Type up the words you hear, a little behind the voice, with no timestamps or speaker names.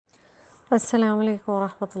السلام علیکم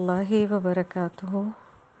ورحمۃ اللہ وبرکاتہ.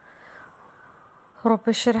 رب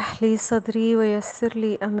اشرح لي صدری ويسر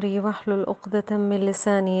لي امری واحلل عقدۃ من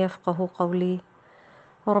لسانی یفقهوا قولی.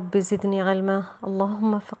 رب زدنی علما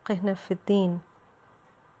اللہم فقہنا فی الدین.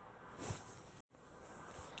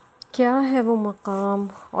 کیا ہے وہ مقام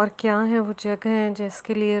اور کیا ہے وہ جگہ جس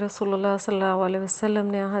کے لیے رسول اللہ صلی اللہ علیہ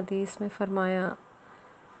وسلم نے حدیث میں فرمایا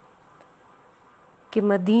کہ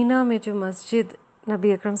مدینہ میں جو مسجد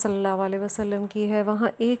نبی اکرم صلی اللہ علیہ وسلم کی ہے وہاں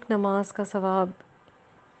ایک نماز کا ثواب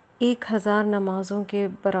 1000 نمازوں کے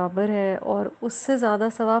برابر ہے، اور اس سے زیادہ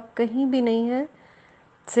ثواب کہیں بھی نہیں ہے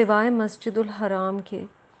سوائے مسجد الحرام کے،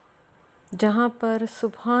 جہاں پر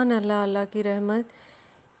سبحان اللہ، اللہ کی رحمت،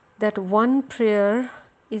 that one prayer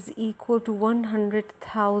is equal to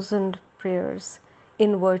 100,000 prayers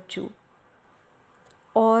in virtue.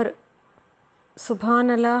 اور سبحان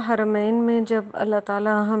اللہ، حرمین میں جب اللہ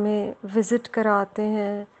تعالیٰ ہمیں وزٹ کراتے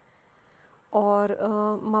ہیں اور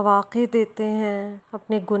مواقع دیتے ہیں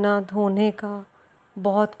اپنے گناہ دھونے کا،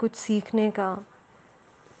 بہت کچھ سیکھنے کا.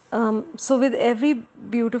 So with every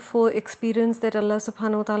beautiful experience that Allah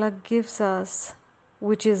subhanahu wa ta'ala gives us,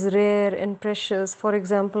 which is rare and precious, for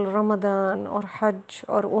example Ramadan or Hajj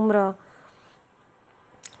or Umrah,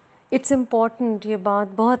 it's important، یہ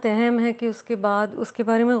بات بہت اہم ہے کہ اس کے بعد اس کے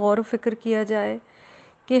بارے میں غور و فکر کیا جائے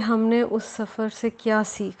کہ ہم نے اس سفر سے کیا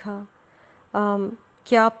سیکھا،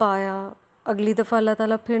 کیا پایا. اگلی دفعہ اللہ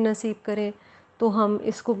تعالیٰ پھر نصیب کرے تو ہم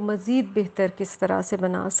اس کو مزید بہتر کس طرح سے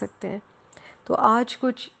بنا سکتے ہیں. تو آج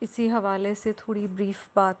کچھ اسی حوالے سے تھوڑی بریف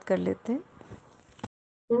بات کر لیتے ہیں.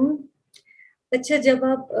 اچھا، جب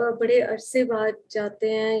آپ بڑے عرصے بعد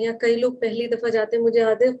جاتے ہیں یا کئی لوگ پہلی دفعہ جاتے ہیں، مجھے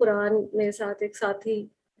یاد ہے قرآن میرے ساتھ ایک ساتھی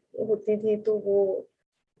ہوتے تھے، تو وہ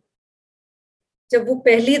جب وہ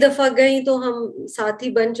پہلی دفعہ گئیں تو ہم ساتھی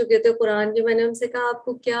بن چکے تھے قرآن کے. میں نے ان سے کہا آپ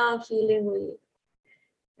کو کیا فیلنگ ہوئی؟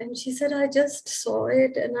 And she said, I just saw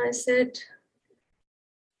it and I said,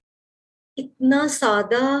 اتنا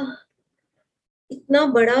سادہ، اتنا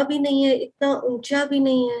بڑا بھی نہیں ہے، اتنا اونچا بھی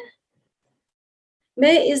نہیں ہے.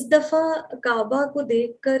 میں اس دفعہ کعبہ کو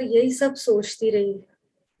دیکھ کر یہی سب سوچتی رہی،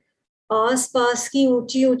 آس پاس کی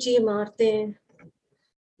اونچی اونچی عمارتیں،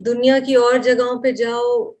 دنیا کی اور جگہوں پہ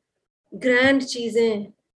جاؤ گرینڈ چیزیں،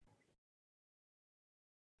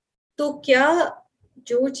 تو کیا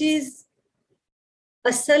جو چیز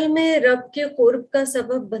اصل میں رب کے قرب کا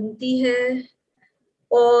سبب بنتی ہے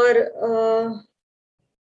اور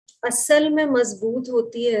اصل میں مضبوط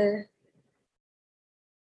ہوتی ہے،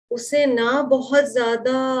 اسے نہ بہت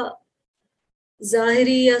زیادہ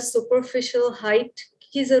ظاہری یا سپرفیشل ہائٹ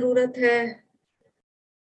کی ضرورت ہے،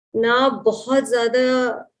 نہ بہت زیادہ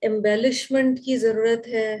ایمبیلشمنٹ کی ضرورت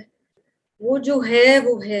ہے. وہ جو ہے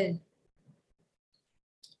وہ ہے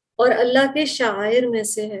اور اللہ کے شاعر میں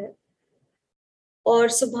سے ہے. اور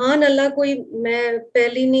سبحان اللہ، کوئی میں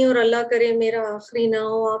پہلی نہیں اور اللہ کرے میرا آخری نہ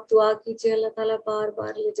ہو. آپ دعا کیجیے اللہ تعالیٰ بار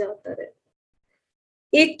بار لے جاتا رہے.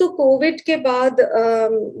 ایک تو کووڈ کے بعد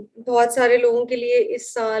بہت سارے لوگوں کے لیے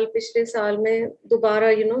اس سال، پچھلے سال میں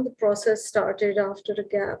دوبارہ the process started after a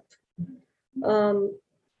gap.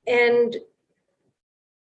 And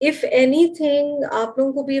if anything، آپ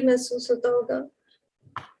لوگوں کو بھی یہ محسوس ہوتا ہوگا،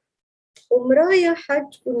 عمرہ یا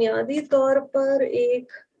حج بنیادی طور پر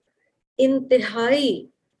ایک انتہائی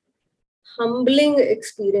ہمبلنگ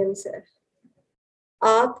ایکسپیرئنس ہے،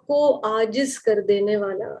 آپ کو عاجز کر دینے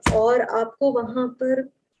والا. اور آپ کو وہاں پر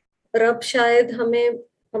رب شاید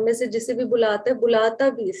ہمیں سے جسے بھی بلاتا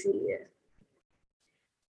بھی اسی لیے.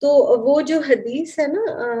 تو وہ جو حدیث ہے نا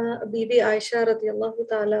بی بی عائشہ رضی اللہ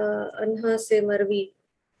تعالی عنہا سے مروی،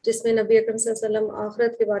 جس میں نبی اکرم صلی اللہ علیہ وسلم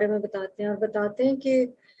آخرت کے بارے میں بتاتے ہیں، اور بتاتے ہیں کہ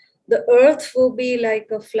the earth will be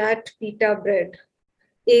like a flat pita bread،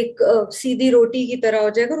 ایک سیدھی روٹی کی طرح ہو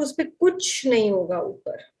جائے گا اور اس پہ کچھ نہیں ہوگا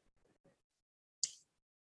اوپر.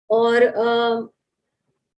 اور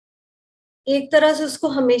ایک طرح سے اس کو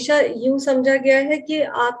ہمیشہ یوں سمجھا گیا ہے کہ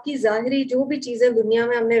آپ کی ظاہری جو بھی چیزیں دنیا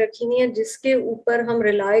میں ہم نے رکھی ہوئی ہیں، جس کے اوپر ہم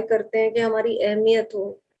ریلائی کرتے ہیں کہ ہماری اہمیت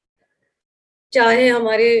ہو، چاہے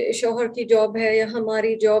ہمارے شوہر کی جاب ہے یا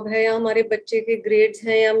ہماری جاب ہے یا ہمارے بچے کے گریڈز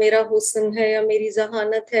ہیں یا میرا حسن ہے یا میری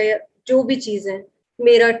ذہانت ہے یا جو بھی چیزیں،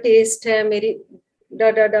 میرا ٹیسٹ ہے، میری ڈا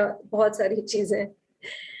بہت ساری چیزیں،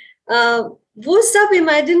 وہ سب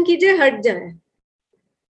امیجن کیجئے ہٹ جائیں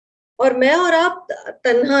اور میں اور آپ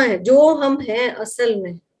تنہا ہیں، جو ہم ہیں اصل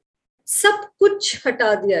میں، سب کچھ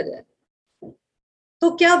ہٹا دیا جائے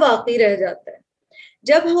تو کیا باقی رہ جاتا ہے؟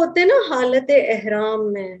 جب ہوتے نا حالت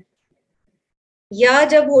احرام میں، یا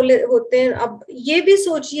جب ہوتے ہیں، اب یہ بھی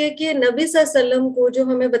سوچئے کہ نبی صلی اللہ علیہ وسلم کو جو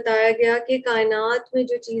ہمیں بتایا گیا کہ کائنات میں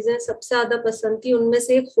جو چیزیں سب سے زیادہ پسند تھی ان میں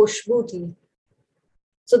سے ایک خوشبو تھی.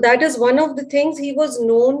 So that is one of the things he was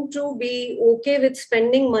known to be okay with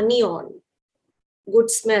spending money on.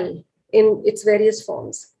 Good smell in its various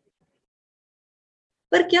forms.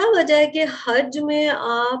 पर क्या वजह है कि हज में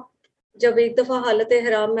आप जब एक दफा हालत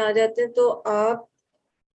ihram में आ जाते हैं तो आप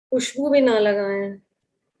खुशबू भी ना लगाएं,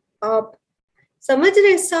 आप समझ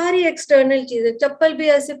रहे, सारी एक्सटर्नल चीजें, चप्पल भी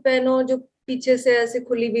ऐसे पहनो जो पीछे से ऐसे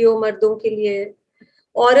खुली भी हो मर्दों के लिए,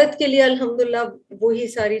 औरत के लिए अल्हम्दुलिल्लाह वही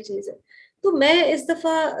सारी चीजें। तो मैं इस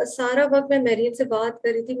दफा सारा वक्त मैं मरीम से बात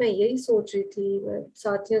कर रही थी, मैं यही सोच रही थी, मैं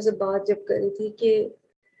साथियों से बात जब कर रही थी कि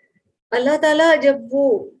अल्लाह ताला जब वो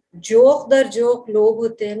जोक दर जोक लोग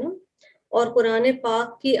होते हैं ना, और कुरान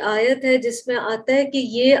पाक की आयत है जिसमें आता है कि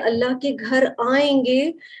ये अल्लाह के घर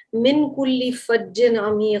आएंगे मिन कुल्ली फज्जिन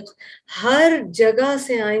अमीक, हर जगह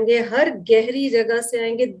से आएंगे, हर गहरी जगह से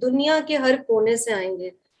आएंगे, दुनिया के हर कोने से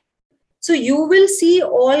आएंगे। So you will see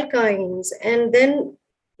all kinds and then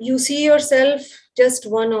you see yourself just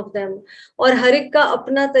one of them. और हर एक का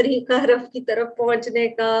अपना तरीका रब की तरफ पहुंचने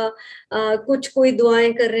का, कुछ कोई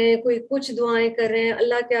दुआएं कर रहे हैं, कोई कुछ दुआएं कर रहे हैं,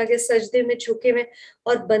 अल्लाह के आगे सजदे में झुके हुए,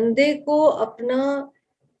 और बंदे को अपना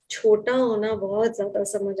छोटा होना बहुत ज्यादा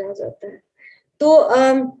समझ आ जाता है। तो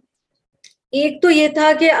एक तो ये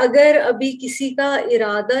था कि अगर अभी किसी का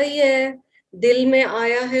इरादा ही है, दिल में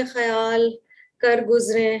आया है ख्याल, कर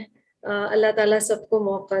गुजरे, अल्लाह ताला सबको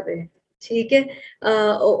मौका दे, ठीक है,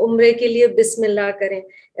 उम्रे के लिए बिस्मिल्लाह करें।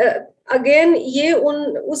 अगेन ये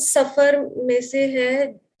उस सफर में से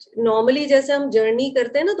है, नॉर्मली जैसे हम जर्नी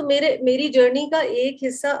करते हैं ना, तो मेरी जर्नी का एक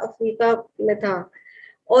हिस्सा अफ्रीका में था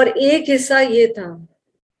और एक हिस्सा ये था,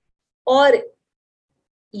 और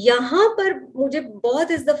यहाँ पर मुझे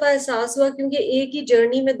बहुत इस दफा एहसास हुआ, क्योंकि एक ही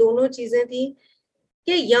जर्नी में दोनों चीजें थी,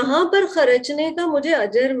 कि यहाँ पर खर्चने का मुझे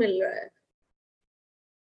अजर मिल रहा है,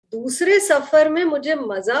 दूसरे सफर में मुझे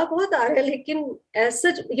मजा बहुत आ रहा है, लेकिन ऐसा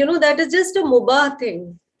you know that is just a मुबाह thing.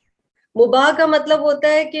 मुबाह का मतलब होता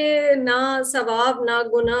है कि ना सवाब ना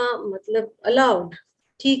गुनाह, मतलब अलाउड,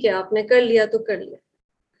 ठीक है, आपने कर लिया तो कर लिया।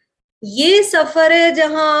 ये सफर है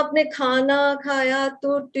जहां आपने खाना खाया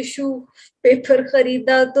तो टिश्यू पेपर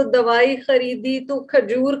खरीदा, तो दवाई खरीदी, तो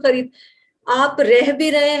खजूर खरीद, आप रह भी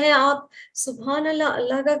रहे हैं, आप सुभान अल्लाह,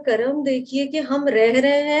 अल्लाह का करम देखिए कि हम रह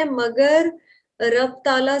रहे हैं मगर रब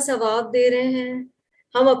ताला सवाब दे रहे हैं।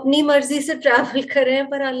 हम अपनी मर्जी से ट्रैवल कर रहे हैं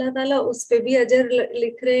पर अल्लाह ताला उस पे भी अजर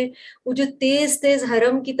लिख रहे हैं। वो जो तेज तेज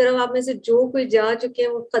हरम की तरफ आप में से जो कोई जा चुके हैं,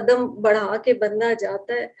 वो कदम बढ़ा के बंदा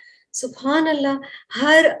जाता है, सुभान अल्लाह,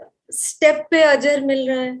 हर स्टेप पे अजर मिल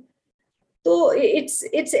रहा है। तो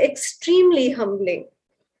इट्स एक्सट्रीमली हम्बलिंग।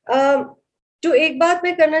 जो एक बात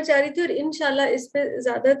मैं करना चाह रही थी, और इंशाल्लाह इस पे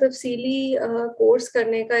ज्यादा तफसीली कोर्स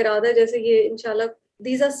करने का इरादा है, जैसे ये इंशाल्लाह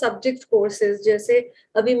दीज आर सब्जेक्ट कोर्सेज, जैसे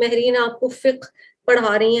अभी महरीन आपको फिक्र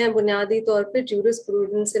पढ़ा रही हैं बुनियादी तौर पे,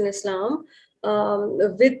 jurisprudence in Islam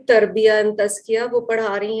with तरबिया and तज़किया, वो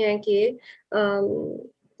पढ़ा रही हैं कि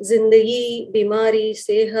जिंदगी, बीमारी,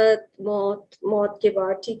 सेहत, मौत के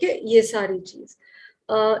बाद, ठीक है, ये सारी चीज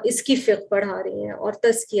इसकी फिक्र पढ़ा रही हैं, और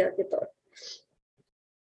तज़किया के तौर,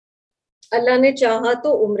 अल्लाह ने चाहा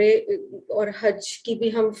तो उम्रे और हज की भी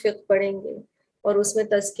हम फिक्र पढ़ेंगे और उसमें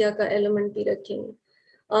तज़किया का एलिमेंट भी रखेंगे।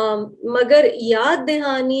 मगर याद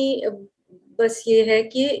दहानी बस ये है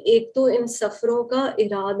कि एक तो इन सफरों का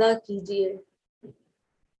इरादा कीजिए,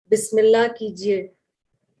 बिस्मिल्लाह कीजिए,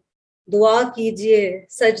 दुआ कीजिए,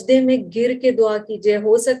 सजदे में गिर के दुआ कीजिए।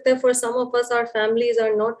 हो सकता है for some of us our families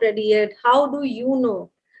are not ready yet, how do you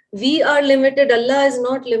know? We are limited, Allah is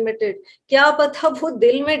not limited. क्या पता वो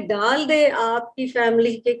दिल में डाल दे आपकी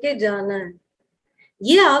फैमिली के जाना है।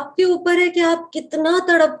 ये आपके ऊपर है कि आप कितना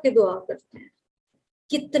तड़प के दुआ करते हैं,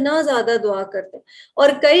 कितना ज्यादा दुआ करते हैं।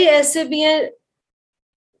 और कई ऐसे भी हैं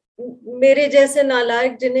मेरे जैसे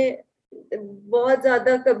नालायक जिन्हें बहुत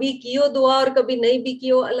ज्यादा कभी कियो दुआ और कभी नहीं भी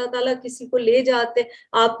कियो, अल्लाह ताला किसी को ले जाते।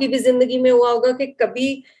 आपकी भी जिंदगी में हुआ होगा कि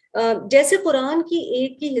कभी जैसे कुरान की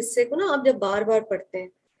एक ही हिस्से को ना आप जब बार बार पढ़ते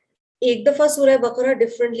हैं, एक दफा सूरह बकरा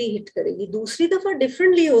डिफरेंटली हिट करेगी, दूसरी दफा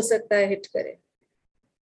डिफरेंटली हो सकता है हिट करे।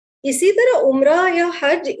 इसी तरह उम्रा या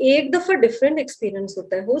हज एक दफा डिफरेंट एक्सपीरियंस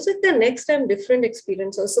होता है, हो सकता है नेक्स्ट टाइम डिफरेंट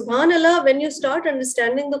एक्सपीरियंस हो। सुभान अल्लाह, when you start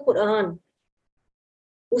understanding the Quran,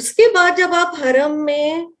 उसके बाद जब आप हरम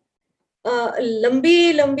में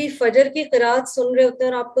लंबी लंबी फजर की क़िरात सुन रहे होते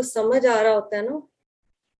हैं और आपको समझ आ रहा होता है ना,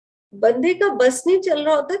 बंदे का बस नहीं चल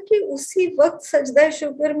रहा होता कि उसी वक्त सजदा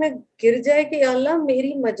शुक्र में गिर जाए कि अल्लाह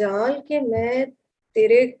मेरी मजाल के मैं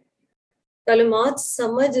तेरे कलमात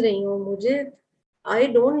समझ रही हूँ, मुझे I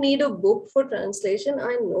don't need a book for translation,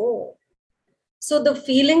 I know. So the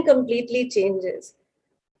feeling completely changes.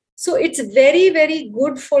 So it's very, very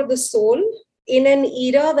good for the soul in an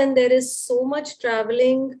era when there is so much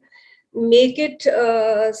traveling, make it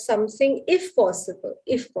something if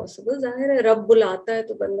possible, ظاہر ہے رب بلاتا ہے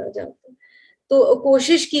تو بندہ جاتا ہے, تو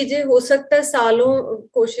کوشش کیجئے, ہو سکتا ہے سالوں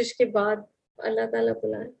کوشش کے بعد اللہ تعالیٰ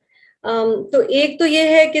بلائے. تو ایک تو یہ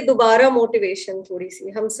ہے کہ دوبارہ موٹیویشن تھوڑی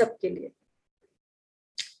سی ہم سب کے لیے.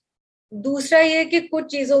 دوسرا یہ کہ کچھ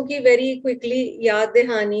چیزوں کی ویری کوئکلی یاد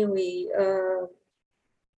دہانی ہوئی,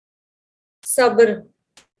 صبر,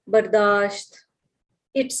 برداشت,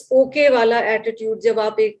 اٹس اوکے والا ایٹیٹیوڈ, جب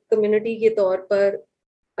آپ ایک کمیونٹی کے طور پر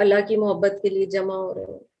اللہ کی محبت کے لیے جمع ہو رہے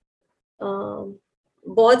ہو.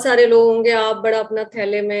 بہت سارے لوگ ہوں گے, آپ بڑا اپنا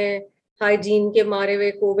تھیلے میں ہائیجین کے مارے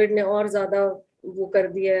ہوئے, کووڈ نے اور زیادہ وہ کر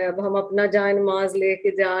دیا ہے, اب ہم اپنا جائے نماز لے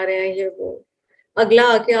کے جا رہے ہیں, یہ وہ, اگلا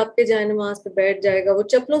آ کے آپ کے جائے نماز پہ بیٹھ جائے گا, وہ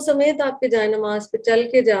چپلوں سمیت آپ کے جائے نماز پہ چل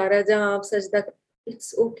کے جا رہا ہے جہاں آپ سجدہ,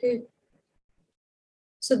 it's okay.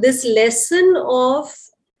 So this lesson of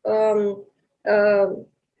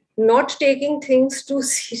not taking things too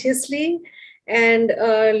seriously and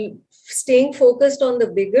staying focused on the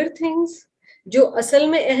bigger things, جو اصل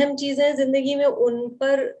میں اہم چیزیں ہیں زندگی میں, ان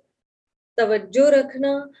پر توجہ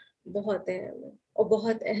رکھنا بہت اہم ہے اور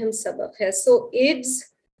بہت اہم سبق ہے. So it's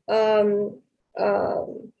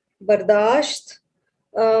برداشت.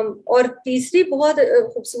 اور تیسری بہت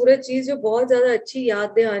خوبصورت چیز جو بہت زیادہ اچھی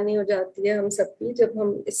یاد دہانی ہو جاتی ہے ہم سب کی جب ہم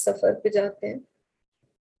اس سفر پہ جاتے ہیں,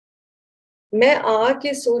 میں آ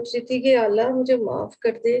کے سوچ رہی تھی کہ اللہ مجھے معاف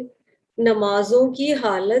کر دے, نمازوں کی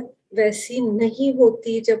حالت ویسی نہیں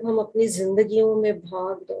ہوتی جب ہم اپنی زندگیوں میں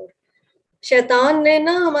بھاگ دوڑ. شیطان نے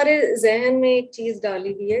نا ہمارے ذہن میں ایک چیز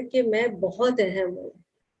ڈالی ہوئی ہے کہ میں بہت اہم ہوں,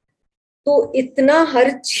 تو اتنا ہر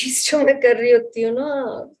چیز جو میں کر رہی ہوتی ہوں نا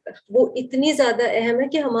وہ اتنی زیادہ اہم ہے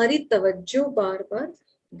کہ ہماری توجہ بار بار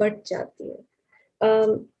بٹ جاتی ہے.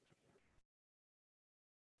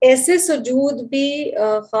 ایسے سجود بھی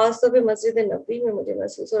خاص طور پہ مسجد نبوی میں مجھے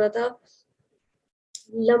محسوس ہو رہا تھا,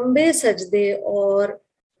 لمبے سجدے اور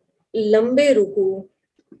لمبے رکوع,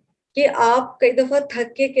 کہ آپ کئی دفعہ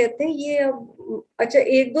تھک کے کہتے ہیں یہ اب, اچھا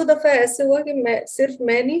ایک دو دفعہ ایسے ہوا کہ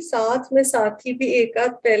میں نہیں, ساتھ میں ساتھی بھی ایک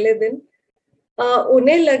آدھ پہلے دن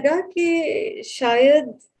انہیں لگا کہ شاید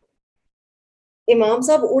امام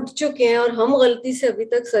صاحب اٹھ چکے ہیں اور ہم غلطی سے ابھی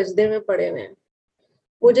تک سجدے میں پڑے ہوئے ہیں.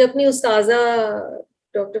 مجھے اپنی استاذہ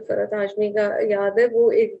ڈاکٹر فرحت ہاشمی کا یاد ہے,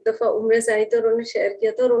 وہ ایک دفعہ عمرے سے آئی تھی اور انہوں نے شیئر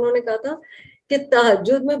کیا تھا, اور انہوں نے کہا تھا کہ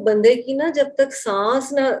تہجد میں بندے کی نا جب تک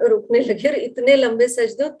سانس نہ رکنے لگے اور اتنے لمبے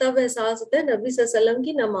سجدے تب احساس ہوتا ہے نبی صلی اللہ علیہ وسلم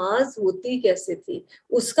کی نماز ہوتی کیسے تھی,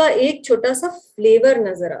 اس کا ایک چھوٹا سا فلیور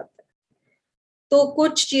نظر آتا ہے. تو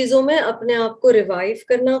کچھ چیزوں میں اپنے آپ کو ریوائیو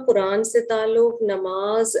کرنا, قرآن سے تعلق,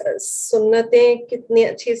 نماز, سنتیں کتنی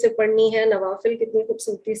اچھے سے پڑھنی ہے, نوافل کتنی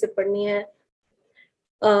خوبصورتی سے پڑھنی ہے,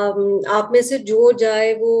 آپ میں سے جو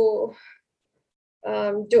جائے وہ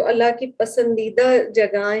جو اللہ کی پسندیدہ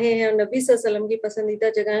جگہیں ہیں اور نبی صلی اللہ علیہ وسلم کی پسندیدہ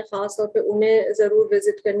جگہیں خاص طور پہ انہیں ضرور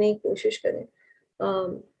وزٹ کرنے کی کوشش کریں.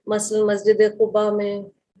 مثلا مسجد قباء میں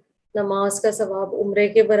نماز کا ثواب عمرے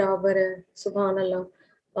کے برابر ہے, سبحان اللہ.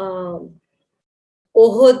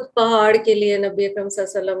 احد پہاڑ کے لیے نبی اکرم صلی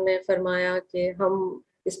اللہ علیہ وسلم نے فرمایا کہ ہم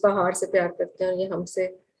اس پہاڑ سے پیار کرتے ہیں اور یہ ہم سے,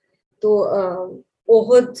 تو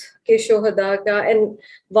احد کے شہداء کا, اینڈ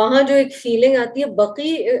وہاں جو ایک فیلنگ آتی ہے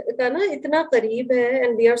بقی کا نا اتنا قریب ہے,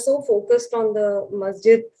 and we are so focused on the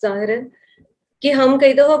مسجد, ظاہر ہے کہ ہم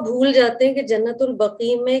کئی دفعہ بھول جاتے ہیں کہ جنت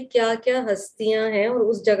البقیع میں کیا کیا ہستیاں ہیں اور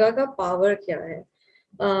اس جگہ کا پاور کیا ہے.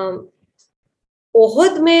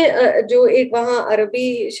 احد میں جو ایک وہاں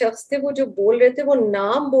عربی شخص تھے وہ جو بول رہے تھے, وہ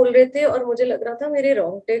نام بول رہے تھے اور مجھے لگ رہا تھا میرے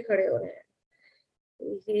رونگٹے کھڑے ہو رہے ہیں.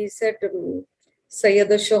 He said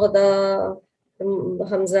Syed الشہداء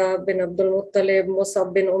Hamza bin Abdul Muttalib, Musab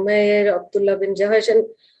bin Umair, Abdullah bin جہش, and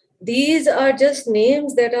these are just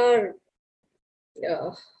names that are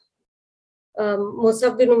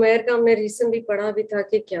Musab بن عمیر کا ہم نے ریسنٹلی پڑھا بھی تھا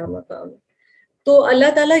کہ کیا مقام ہے. تو اللہ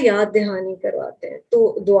تعالیٰ یاد دہانی کرواتے ہیں,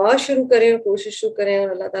 تو دعا شروع کریں اور کوشش شروع کریں اور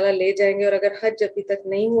اللہ تعالیٰ لے جائیں گے. اور اگر حج ابھی تک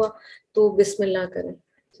نہیں ہوا تو بسم اللہ کریں,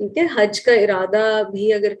 ٹھیک ہے. حج کا ارادہ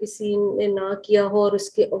بھی اگر کسی نے نہ کیا ہو اور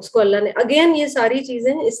اس کو اللہ نے, اگین یہ ساری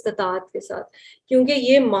چیزیں استطاعت کے ساتھ, کیونکہ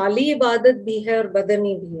یہ مالی عبادت بھی ہے اور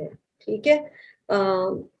بدنی بھی ہے, ٹھیک ہے.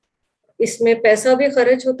 اس میں پیسہ بھی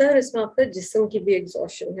خرچ ہوتا ہے اور اس میں آپ کا جسم کی بھی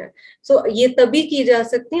ایگزوشن ہے. سو یہ تبھی کی جا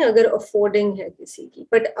سکتی ہیں اگر افورڈنگ ہے کسی کی,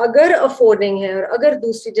 بٹ اگر افورڈنگ ہے اور اگر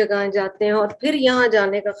دوسری جگہیں جاتے ہیں اور پھر یہاں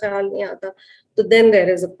جانے کا خیال نہیں آتا تو دین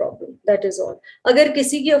دیر از اے پرابلم, دیٹ از آل. اگر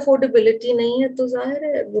کسی کی افورڈیبلٹی نہیں ہے تو ظاہر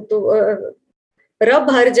ہے وہ تو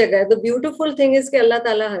رب ہر جگہ ہے. the beautiful thing is کہ اللہ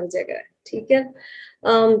تعالیٰ ہر جگہ ہے, ٹھیک ہے.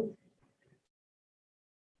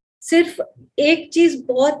 صرف ایک چیز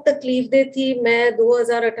بہت تکلیف دہ تھی, میں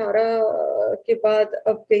 2018 کے بعد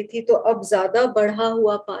اب گئی تھی تو اب زیادہ بڑھا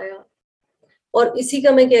ہوا پایا اور اسی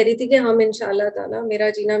کا میں کہہ رہی تھی کہ ہم انشاءاللہ تعالیٰ میرا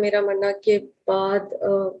جینا میرا مرنا کے بعد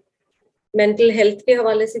مینٹل ہیلتھ کے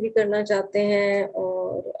حوالے سے بھی کرنا چاہتے ہیں،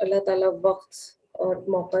 اور اللہ تعالیٰ وقت اور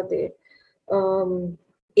موقع دے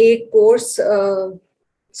ایک course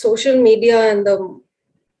social media and the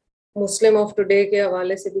Muslim of today کے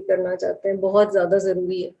حوالے سے بھی کرنا چاہتے ہیں، بہت زیادہ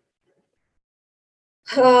ضروری ہے.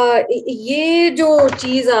 یہ جو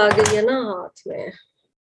چیز آ گئی ہے نا ہاتھ میں،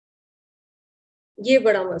 یہ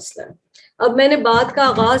بڑا مسئلہ ہے. اب میں نے بات کا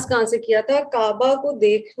آغاز کہاں سے کیا تھا؟ کعبہ کو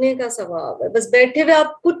دیکھنے کا ثواب ہے. بس بیٹھے ہوئے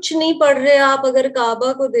آپ کچھ نہیں پڑھ رہے، آپ اگر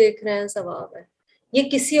کعبہ کو دیکھ رہے ہیں ثواب ہے. یہ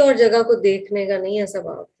کسی اور جگہ کو دیکھنے کا نہیں ہے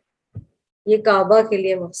ثواب، یہ کعبہ کے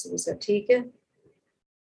لیے مخصوص ہے. ٹھیک ہے،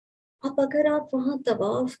 اب اگر آپ وہاں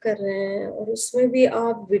طواف کر رہے ہیں اور اس میں بھی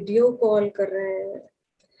آپ ویڈیو کال کر رہے ہیں،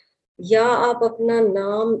 یا آپ اپنا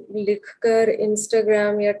نام لکھ کر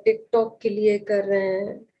انسٹاگرام یا ٹک ٹاک کے لیے کر رہے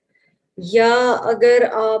ہیں، یا اگر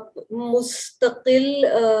آپ مستقل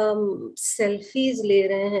سیلفیز لے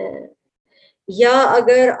رہے ہیں، یا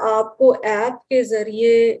اگر آپ کو ایپ کے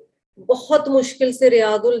ذریعے بہت مشکل سے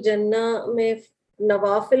ریاض الجنہ میں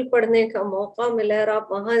نوافل پڑھنے کا موقع ملا اور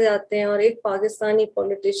آپ وہاں جاتے ہیں اور ایک پاکستانی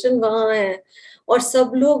پولیٹیشین وہاں ہیں اور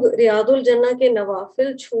سب لوگ ریاض الجنہ کے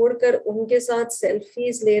نوافل چھوڑ کر ان کے ساتھ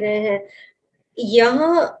سیلفیز لے رہے ہیں،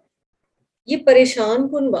 یہاں یہ پریشان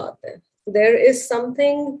کن بات ہے. There is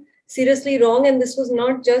something seriously wrong, and this was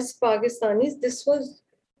not just Pakistanis, this was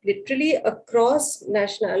literally across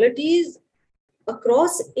nationalities,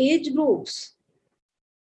 across age groups,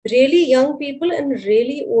 really young people and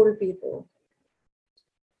really old people.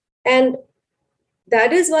 And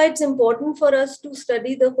that is why it's important for us to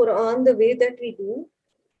study the Quran the way that we do,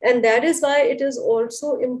 and that is why it is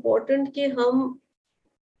also important کہ ہم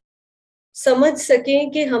سمجھ سکیں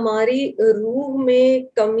کہ ہماری روح میں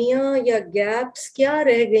کمیاں یا گیپس کیا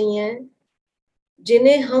رہ گئی ہیں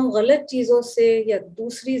جنہیں ہم غلط چیزوں سے یا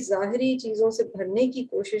دوسری ظاہری چیزوں سے بھرنے کی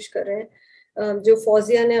کوشش کریں. جو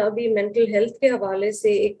فوزیہ نے ابھی مینٹل ہیلتھ کے حوالے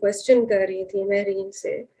سے ایک کویسچن کر رہی تھی مہرین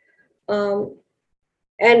سے،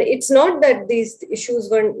 and it's not that these issues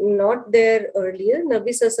were not there earlier.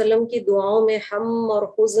 نبی صلی اللہ علیہ وسلم کی دعاؤں میں ہم اور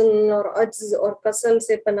حزن اور عجز اور کسل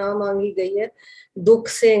سے پناہ مانگی گئی ہے، دکھ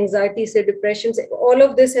سے، انگزائٹی سے، ڈپریشن سے. all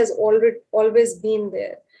of this has always been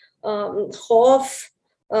there. خوف،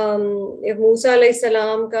 موسیٰ علیہ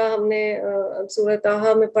السلام کا ہم نے سورہ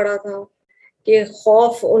طٰہٰ میں پڑھا تھا کہ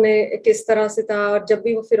خوف انہیں کس طرح سے تھا، اور جب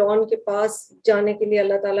بھی وہ فرعون کے پاس جانے کے لیے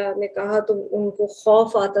اللہ تعالیٰ نے کہا تو ان کو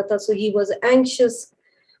خوف آتا تھا. so he was anxious.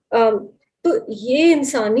 تو یہ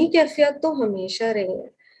انسانی کیفیت تو ہمیشہ رہی ہے،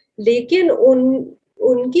 لیکن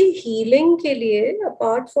ان کی ہیلنگ کے لیے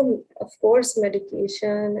apart from of course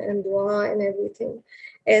medication and دعا اینڈ ایوری تھنگ،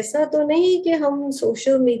 ایسا تو نہیں کہ ہم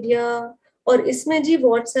سوشل میڈیا، اور اس میں جی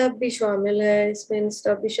واٹس ایپ بھی شامل ہے، اس میں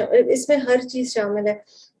انسٹا بھی شامل، اس میں ہر چیز شامل ہے.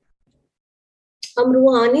 ہم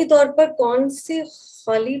روحانی طور پر کون سے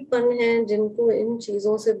خالی پن ہیں جن کو ان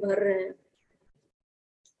چیزوں سے بھر رہے ہیں،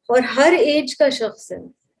 اور ہر ایج کا شخص ہے.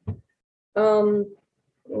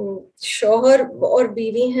 شوہر اور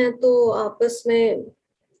بیوی ہیں تو آپس میں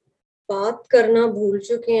بات کرنا بھول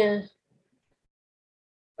چکے ہیں،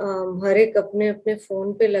 ہر ایک اپنے اپنے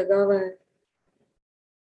فون پہ لگا ہوا ہے.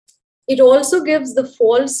 It also gives the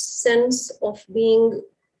false sense of being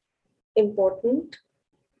important.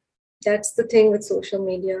 That's the thing with social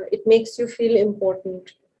media. It makes you feel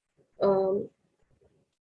important.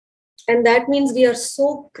 And that means we are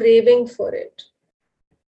so craving for it.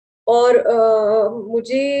 اور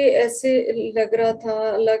مجھے ایسے لگ رہا تھا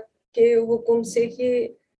اللہ کے حکم سے کہ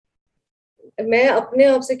میں اپنے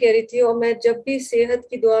آپ سے کہہ رہی تھی، اور میں جب بھی صحت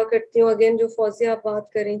کی دعا کرتی ہوں، اگین جو فوزیہ آپ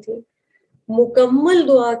بات کر رہی تھی، مکمل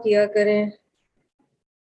دعا کیا کریں،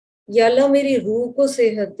 یا اللہ میری روح کو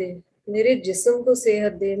صحت دے، میرے جسم کو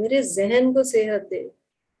صحت دے، میرے ذہن کو صحت دے،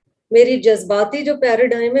 میری جذباتی جو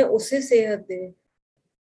پیراڈائم ہے اسے صحت دے،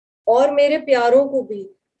 اور میرے پیاروں کو بھی.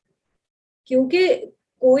 کیونکہ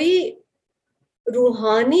کوئی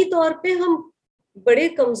روحانی طور پہ ہم بڑے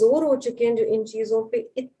کمزور ہو چکے ہیں جو ان چیزوں پہ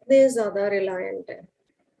اتنے زیادہ ریلائنٹ ہیں.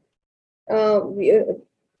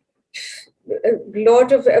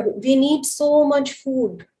 We need so much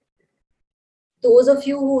food. Those of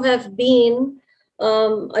you who have been,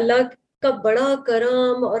 اللہ کا بڑا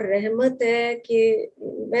کرم اور رحمت ہے کہ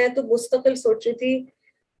میں تو مستقل سوچ رہی تھی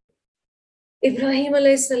ابراہیم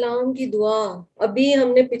علیہ السلام کی دعا. ابھی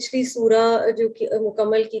ہم نے پچھلی سورہ جو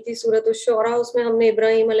مکمل کی تھی سورۃ الشعراء، اس میں ہم نے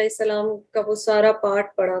ابراہیم علیہ السلام کا وہ سارا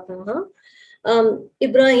پارٹ پڑھا تھا. ہاں،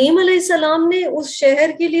 ابراہیم علیہ السلام نے اس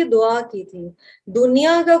شہر کے لیے دعا کی تھی.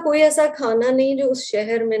 دنیا کا کوئی ایسا کھانا نہیں جو اس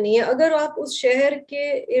شہر میں نہیں ہے. اگر آپ اس شہر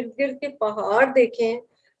کے ارد گرد کے پہاڑ دیکھیں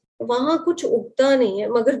وہاں کچھ اگتا نہیں ہے،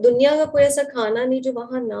 مگر دنیا کا کوئی ایسا کھانا نہیں جو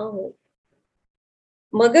وہاں نہ ہو،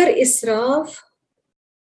 مگر اسراف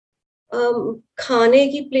کھانے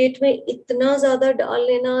کی پلیٹ میں اتنا زیادہ ڈال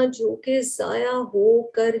لینا جو کہ ضائع ہو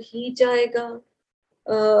کر ہی جائے گا.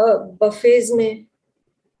 بفیز میں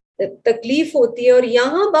تکلیف ہوتی ہے. اور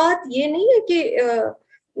یہاں بات یہ نہیں ہے کہ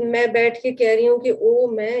میں بیٹھ کے کہہ رہی ہوں کہ او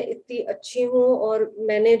میں اتنی اچھی ہوں اور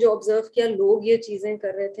میں نے جو آبزرو کیا لوگ یہ چیزیں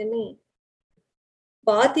کر رہے تھے، نہیں.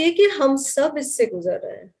 بات یہ کہ ہم سب اس سے گزر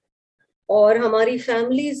رہے ہیں اور ہماری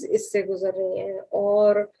فیملیز اس سے گزر رہی ہیں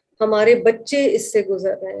اور ہمارے بچے اس سے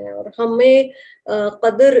گزر رہے ہیں، اور ہمیں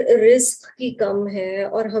قدر رزق کی کم ہے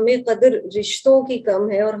اور ہمیں قدر رشتوں کی کم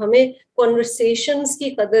ہے اور ہمیں کنورسیشنز کی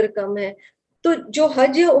قدر کم ہے. تو جو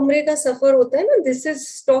حج یا عمرے کا سفر ہوتا ہے نا، this is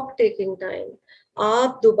stock taking time.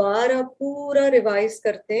 آپ دوبارہ پورا ریوائز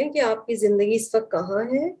کرتے ہیں کہ آپ کی زندگی اس وقت کہاں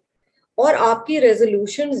ہے اور آپ کی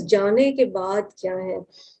ریزولوشنز جانے کے بعد کیا ہیں.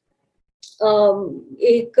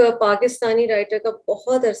 ایک پاکستانی رائٹر کا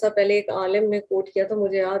بہت عرصہ پہلے ایک عالم نے کوٹ کیا تھا،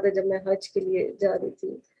 مجھے یاد ہے جب میں حج کے لیے جا رہی تھی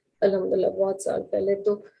الحمدللہ بہت سال پہلے.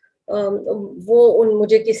 تو وہ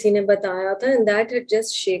مجھے کسی نے بتایا تھا and that had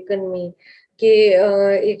just shaken me کہ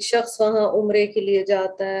ایک شخص وہاں عمرے کے لیے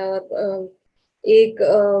جاتا ہے اور ایک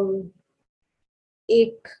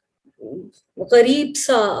غریب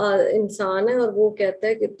سا انسان ہے اور وہ کہتا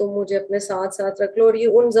ہے کہ تم مجھے اپنے ساتھ ساتھ رکھ لو. اور یہ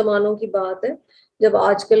ان زمانوں کی بات ہے جب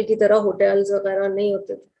آج کل کی طرح ہوٹلز وغیرہ نہیں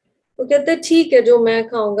ہوتے تھے. وہ کہتے ہیں ٹھیک ہے جو میں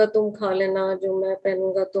کھاؤں گا تم کھا لینا، جو میں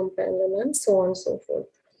پہنوں گا تم پہن لینا، سو آن سو فورتھ.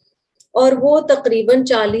 اور وہ تقریباً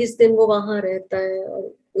 40 دن وہ وہاں رہتا ہے، اور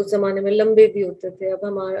اس زمانے میں لمبے بھی ہوتے تھے. اب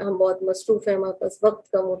ہم بہت مصروف ہیں، ہمارے پاس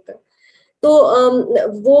وقت کم ہوتا ہے. تو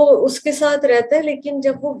وہ اس کے ساتھ رہتا ہے، لیکن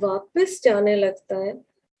جب وہ واپس جانے لگتا ہے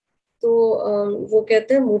تو وہ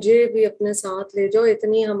کہتے ہیں مجھے بھی اپنے ساتھ لے جاؤ،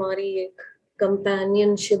 اتنی ہماری ایک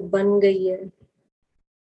کمپینین شپ بن گئی ہے.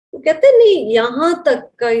 وہ کہتے ہیں نہیں، یہاں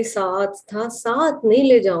تک کا ہی ساتھ تھا، ساتھ نہیں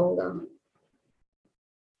لے جاؤں گا.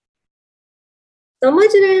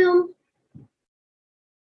 سمجھ رہے ہیں ہم؟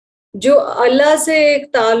 جو اللہ سے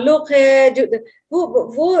ایک تعلق ہے، جو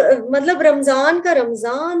وہ مطلب رمضان کا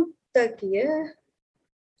رمضان تک ہی ہے،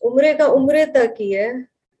 عمرے کا عمرے تک ہی ہے،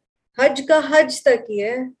 حج کا حج تک ہی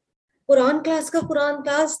ہے، قرآن کلاس کا قرآن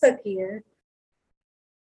کلاس تک ہی ہے.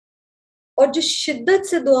 اور جو شدت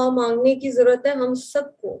سے دعا مانگنے کی ضرورت ہے ہم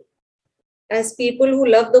سب کو as people who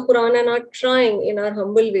love the Quran and are trying in our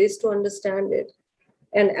humble ways to understand it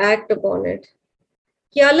and act upon it،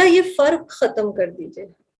 کہ اللہ یہ فرق ختم کر دیجئے.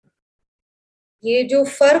 یہ جو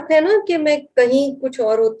فرق ہے نا کہ میں کہیں کچھ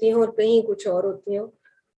اور ہوتی ہوں اور کہیں کچھ اور ہوتی ہوں،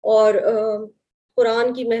 اور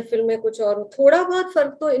قرآن کی محفل میں کچھ اور، تھوڑا بہت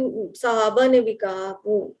فرق تو صحابہ نے بھی کہا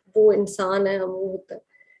وہ انسان ہے، ہم وہ ہوتا ہے.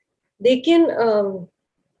 لیکن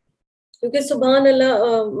کیونکہ سبحان اللہ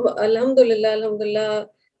الحمدللہ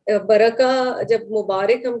برکہ جب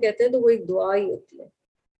مبارک ہم کہتے ہیں تو وہ ایک دعا ہی ہوتی ہے.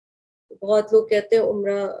 بہت لوگ کہتے ہیں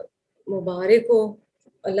عمرہ مبارک ہو،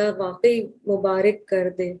 اللہ واقعی مبارک کر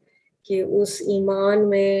دے کہ اس ایمان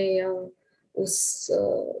میں یا اس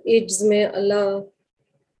عجز میں اللہ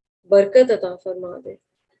برکت عطا فرما دے.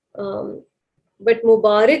 بٹ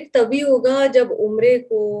مبارک تبھی ہوگا جب عمرے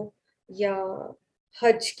کو یا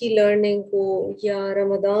حج کی لرننگ کو یا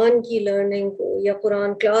رمضان کی لرننگ کو یا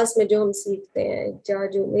قرآن کلاس میں جو ہم سیکھتے ہیں، یا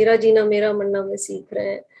جو میرا جینا میرا مرنا میں سیکھ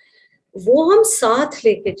رہے ہیں، وہ ہم ساتھ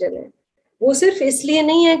لے کے چلیں. وہ صرف اس لیے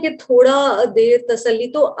نہیں ہے کہ تھوڑا دیر تسلی.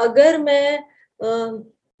 تو اگر میں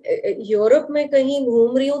یورپ میں کہیں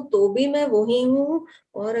گھوم رہی ہوں تو بھی میں وہی ہوں،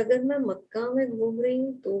 اور اگر میں مکہ میں گھوم رہی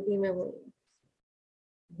ہوں تو بھی میں وہی ہوں.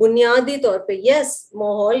 بنیادی طور پہ یس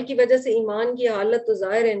ماحول کی وجہ سے ایمان کی حالت تو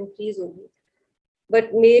ظاہر انکریز ہوگی،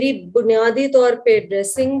 بٹ میری بنیادی طور پہ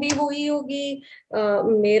ڈریسنگ بھی وہی ہوگی،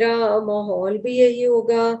 میرا ماحول بھی یہی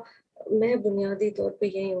ہوگا، میں بنیادی طور پہ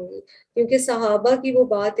یہی ہوں گی. کیونکہ صحابہ کی وہ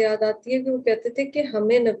بات یاد آتی ہے کہ وہ کہتے تھے کہ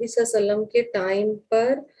ہمیں نبی صلی اللہ علیہ وسلم کے ٹائم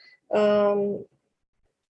پر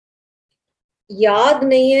یاد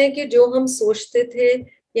نہیں ہے کہ جو ہم سوچتے تھے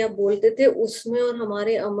یا بولتے تھے اس میں اور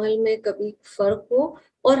ہمارے عمل میں کبھی فرق ہو،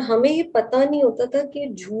 اور ہمیں یہ پتہ نہیں ہوتا تھا کہ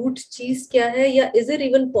جھوٹ چیز کیا ہے، یا is it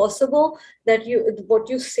even possible that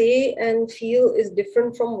what you say and feel is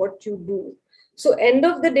different from what you do. So end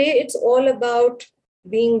of the day it's all about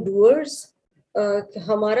being doers.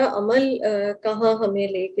 ہمارا عمل کہاں ہمیں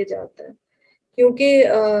لے کے جاتا ہے. کیونکہ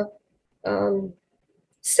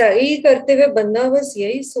سعی کرتے ہوئے بندہ بس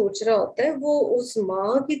یہی سوچ رہا ہوتا ہے وہ اس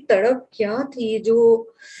ماں کی تڑپ کیا تھی جو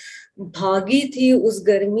بھاگی تھی اس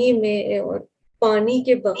گرمی میں اور پانی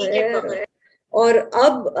کے بغیر اور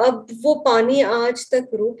اب وہ پانی آج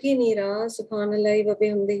تک رک ہی نہیں رہا. سبحان اللہ و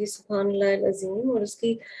بحمدہ سبحان اللہ العظیم. اور اس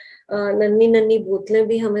کی ننھی ننھی بوتلیں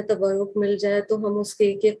بھی ہمیں تبرک مل جائے تو ہم اس کے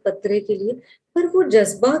ایک ایک قطرے کے لیے. پر وہ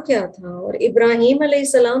جذبہ کیا تھا, اور ابراہیم علیہ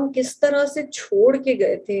السلام کس طرح سے چھوڑ کے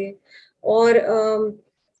گئے تھے, اور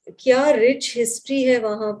کیا رچ ہسٹری ہے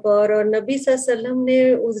وہاں پر, اور نبی صلی اللہ علیہ وسلم نے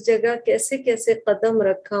اس جگہ کیسے کیسے قدم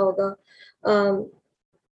رکھا ہوگا.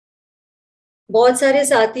 بہت سارے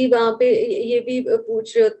ساتھی وہاں پہ یہ بھی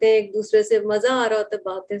پوچھ رہے ہوتے ہیں ایک دوسرے سے, مزہ آ رہا ہوتا ہے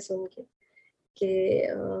باتیں سن کے کہ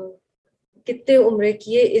کتنے عمرے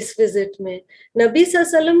کیے اس وزٹ میں. نبی صلی اللہ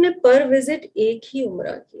علیہ وسلم نے پر وزٹ ایک ہی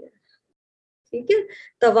عمرہ کیا. ٹھیک ہے,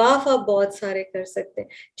 طواف آپ بہت سارے کر سکتے ہیں.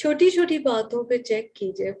 چھوٹی چھوٹی باتوں پہ چیک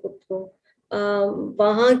کیجئے خود کو.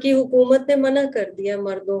 وہاں کی حکومت نے منع کر دیا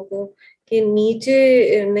مردوں کو کہ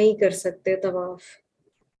نیچے نہیں کر سکتے طواف,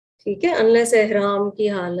 ٹھیک ہے, انلیس احرام کی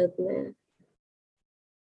حالت میں.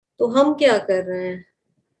 تو ہم کیا کر رہے ہیں؟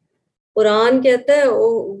 قرآن کہتا ہے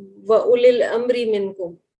وَأُولِي الْأَمْرِ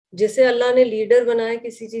مِنْكُمْ, جسے اللہ نے لیڈر بنایا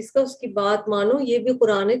کسی چیز کا اس کی بات مانو. یہ بھی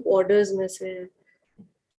قرآنک آرڈرز میں سے ہے.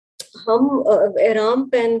 ہم احرام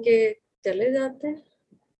پہن کے چلے جاتے ہیں,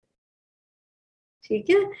 ٹھیک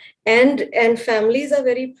ہے, and families are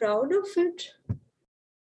very proud of it.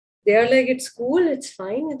 They are like it's cool, it's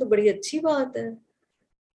fine, یہ تو بڑی اچھی بات ہے.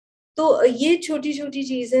 تو یہ چھوٹی چھوٹی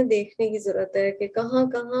چیزیں دیکھنے کی ضرورت ہے کہ کہاں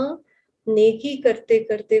کہاں نیکی کرتے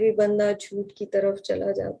کرتے بھی بندہ جھوٹ کی طرف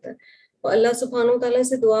چلا جاتا ہے. اور اللہ سبحانہ وتعالیٰ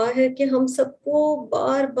سے دعا ہے کہ ہم سب کو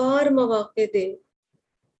بار بار مواقع دے.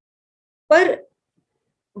 پر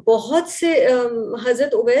بہت سے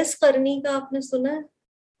حضرت اویس قرنی کا آپ نے سنا ہے,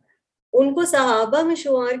 ان کو صحابہ میں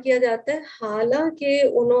شمار کیا جاتا ہے, حالانکہ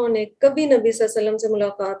انہوں نے کبھی نبی صلی اللہ علیہ وسلم سے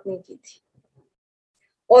ملاقات نہیں کی تھی.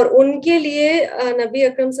 اور ان کے لیے نبی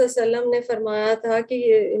اکرم صلی اللہ علیہ وسلم نے فرمایا تھا کہ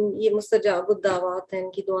یہ مستجاب الدعوات ہیں,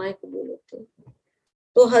 ان کی دعائیں قبول ہوتی ہیں.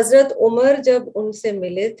 تو حضرت عمر جب ان سے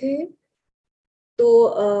ملے تھے تو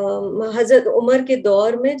حضرت عمر کے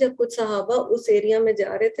دور میں جب کچھ صحابہ اس ایریا میں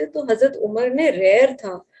جا رہے تھے تو حضرت عمر نے ریئر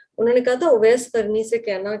تھا, انہوں نے کہا تھا اویس قرنی سے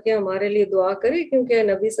کہنا کہ ہمارے لیے دعا کرے, کیونکہ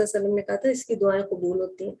نبی صلی اللہ علیہ وسلم نے کہا تھا اس کی دعائیں قبول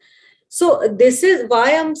ہوتی ہیں. So this is why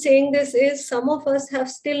I'm saying this is some of us have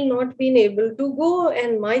still not been able to go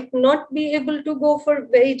and might not be able to go for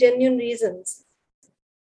very genuine reasons.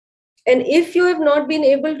 And if you have not been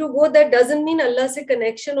able to go, that doesn't mean اللہ سے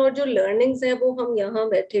connection اور جو learnings ہیں وہ ہم یہاں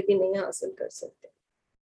بیٹھے بھی نہیں حاصل کر سکتے.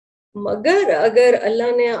 مگر اگر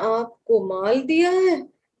اللہ نے آپ کو مال دیا ہے,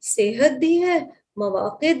 صحت دی ہے,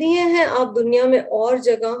 مواقع دیے ہیں, آپ دنیا میں اور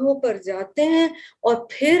جگہوں پر جاتے ہیں, اور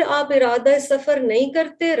پھر آپ ارادہ سفر نہیں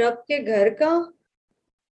کرتے رب کے گھر کا,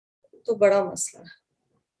 تو بڑا مسئلہ ہے.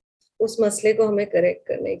 اس مسئلے کو ہمیں کریکٹ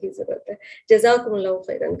کرنے کی ضرورت ہے. جزاکم اللہ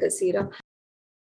خیرا کثیرا.